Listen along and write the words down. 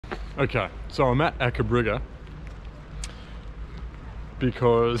Okay, so I'm at Akabriga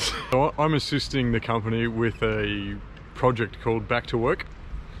because I'm assisting the company with a project called Back to Work,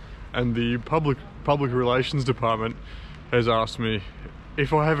 and the public relations department has asked me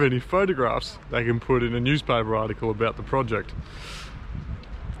if I have any photographs they can put in a newspaper article about the project.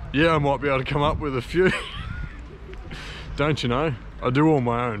 Yeah, I might be able to come up with a few. Don't you know, I do all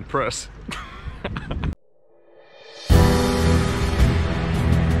my own press.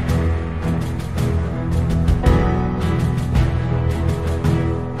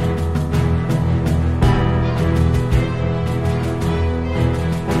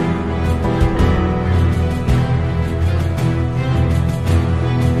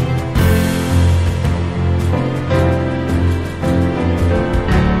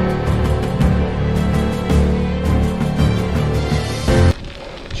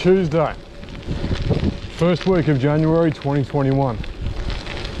 Tuesday, first week of January 2021.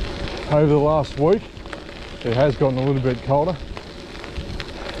 Over the last week, it has gotten a little bit colder.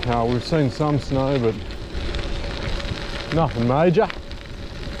 We've seen some snow, but nothing major.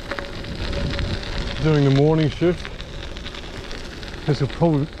 Doing the morning shift. This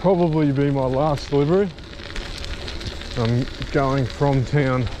will probably be my last delivery. I'm going from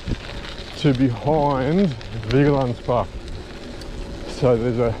town to behind Løkkedown. So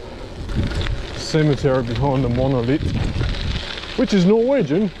there's a cemetery behind the monolith, which is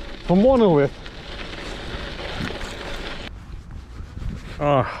Norwegian for monolith.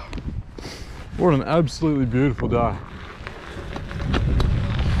 Ah, what an absolutely beautiful day.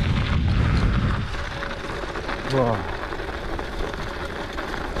 Wow.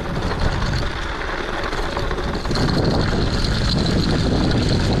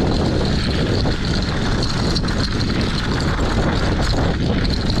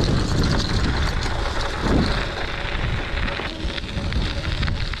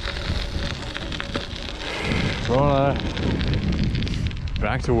 Righto,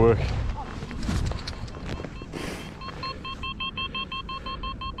 back to work.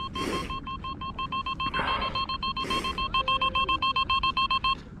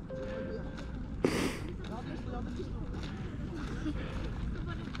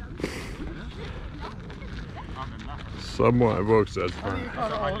 Subway books, that's fine.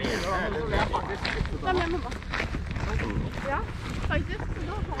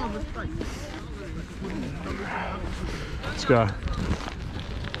 Let's go.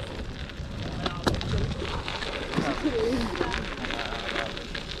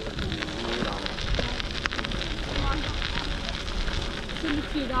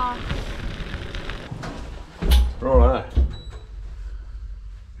 Right.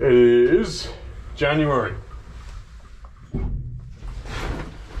 It is January.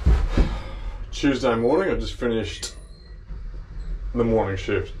 Tuesday morning, I just finished the morning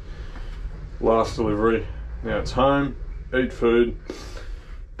shift. Last delivery. Now it's home, eat food,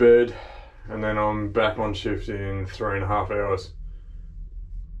 bed, and then I'm back on shift in 3.5 hours.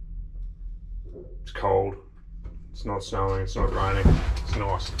 It's cold. It's not snowing, it's not raining. It's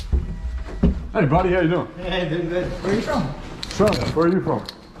nice. Hey buddy, how you doing? Hey, doing good. Where are you from? Son, where are you from?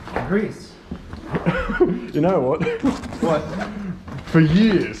 Greece. You know what? What? For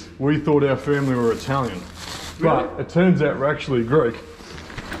years, we thought our family were Italian. Really? But it turns out we're actually Greek.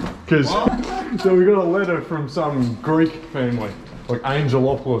 Because so we got a letter from some Greek family, like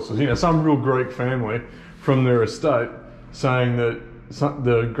Angelopoulos, you know, some real Greek family from their estate, saying that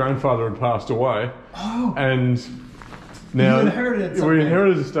the grandfather had passed away. Oh. And now you inherited something. We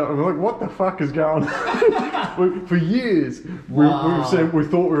inherited stuff. And we're like, what the fuck is going on? For years, we've said we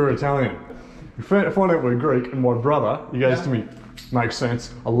thought we were Italian. We find out we're Greek, and my brother, he goes to me, makes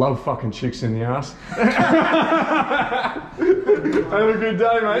sense. I love fucking chicks in the ass. Have a good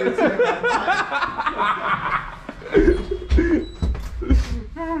day, mate.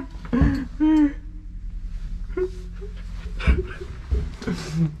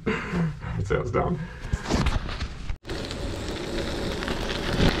 That's how it's done.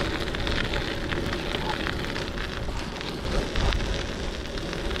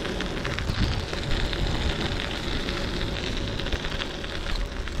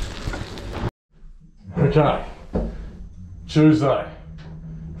 Okay, Tuesday,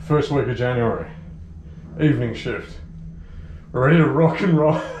 first week of January, evening shift. We're ready to rock and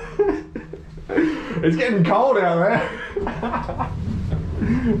roll. It's getting cold out there.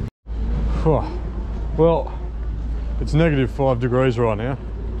 Well, it's -5 degrees right now,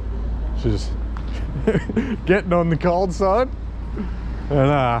 which is getting on the cold side.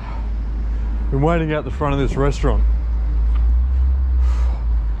 And been waiting out the front of this restaurant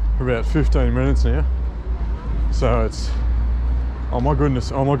for about 15 minutes now. So it's Oh my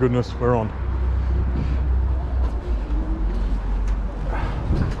goodness, we're on.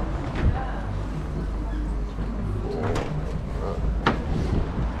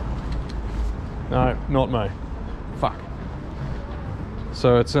 No, not me. Fuck.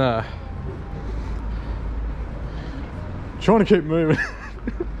 So it's trying to keep moving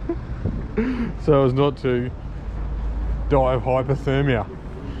so as not to die of hypothermia.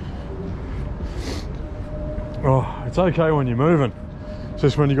 Oh, it's okay when you're moving. It's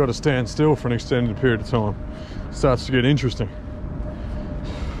just when you got to stand still for an extended period of time, it starts to get interesting.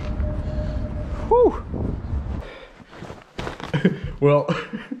 Whew. Well,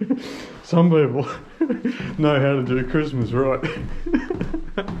 some people know how to do Christmas right.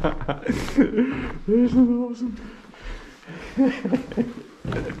 This is awesome.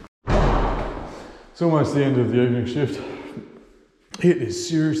 It's almost the end of the evening shift. It is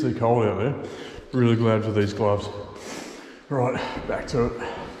seriously cold out there. Really glad for these gloves. Right, back to it.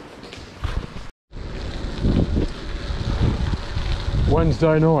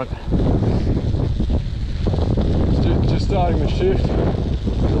 Wednesday night. Just starting the shift.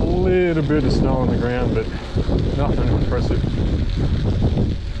 A little bit of snow on the ground, but nothing impressive.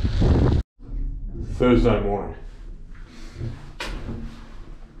 Thursday morning.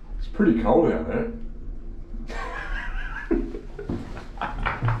 It's pretty cold out there.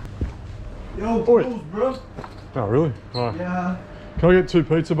 Yo, Oi. Jules, bro. Oh, really? Right. Yeah. Can I get 2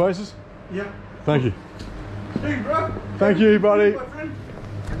 pizza bases? Yeah. Thank you. Hey, bro. Thank you, buddy. My friend.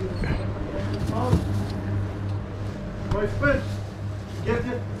 My friend. Get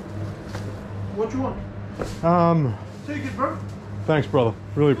it. What you want? Take it, bro. Thanks, brother.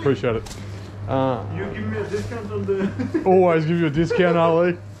 Really appreciate it. You give me a discount on the... Always give you a discount,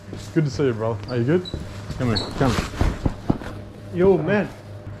 Ali. Good to see you, brother. Are you good? Come here, come here. Yo, man.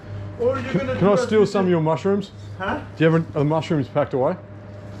 Or you're gonna Can I steal some of your mushrooms? Huh? Do you have the mushrooms packed away?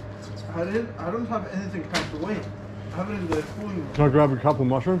 I don't have anything packed away. I have it in the cooling. Can I grab a couple of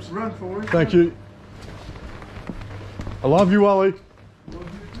mushrooms? Run forward. Thank you. I love you, Ali. Love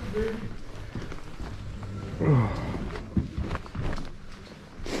you too, baby.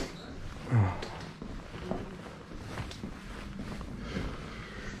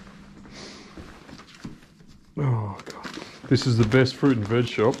 Oh, God. This is the best fruit and veg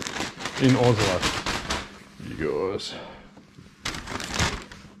shop in Oslo. You guys.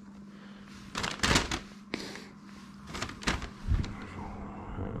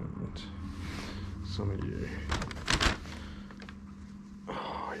 And some of you.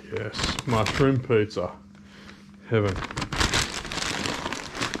 Oh, yes. Mushroom pizza. Heaven.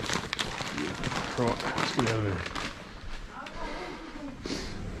 Right, let's get out of there.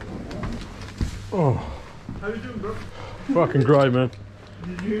 Oh. How you doing, bro? Fucking great, man.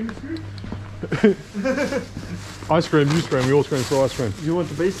 Did you hear me scream? Ice cream, you scream, we all scream for ice cream. You want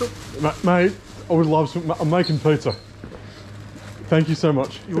the basil? Mate, I would love some. I'm making pizza. Thank you so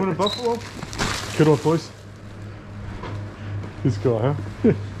much. You want a buffalo? Get off, please. This guy, huh?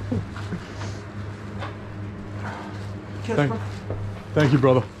 Thank you,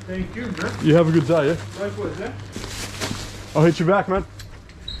 brother. Thank you, bro. You have a good day, yeah? Likewise, yeah? I'll hit you back, man.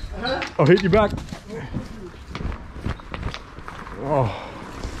 I'll hit you back. Oh,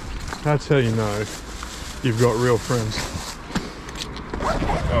 that's how you know you've got real friends.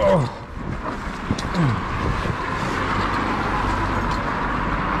 Oh.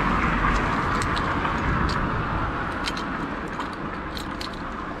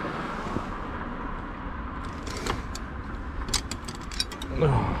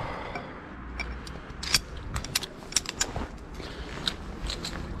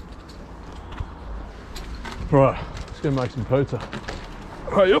 Right, let's go make some pizza.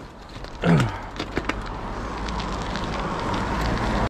 Hey up.